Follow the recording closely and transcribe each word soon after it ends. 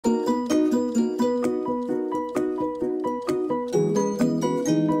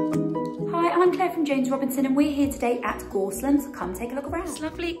Jones Robinson and we're here today at Gorselands. Come take a look around. This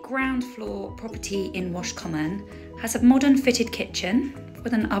lovely ground floor property in Wash Common has a modern fitted kitchen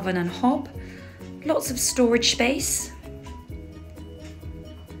with an oven and hob, lots of storage space.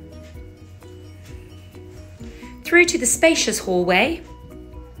 Through to the spacious hallway,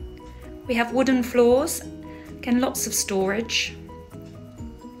 we have wooden floors, again lots of storage.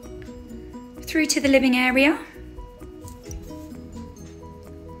 Through to the living area,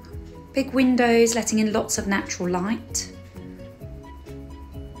 big windows letting in lots of natural light.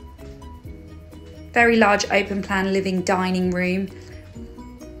 Very large open plan living dining room.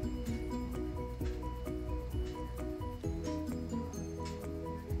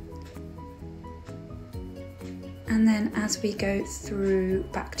 And then as we go through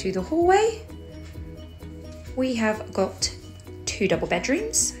back to the hallway, we have got 2 double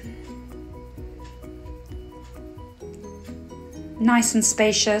bedrooms. Nice and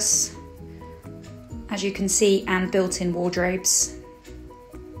spacious, as you can see, and built-in wardrobes.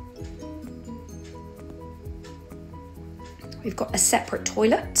 We've got a separate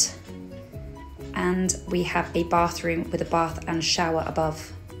toilet and we have a bathroom with a bath and shower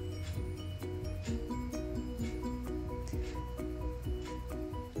above.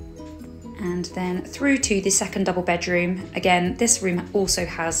 And then through to the second double bedroom. Again, this room also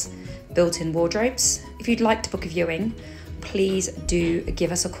has built-in wardrobes. If you'd like to book a viewing, please do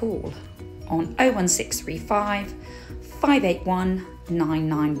give us a call on 01635 581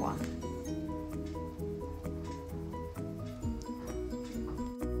 991.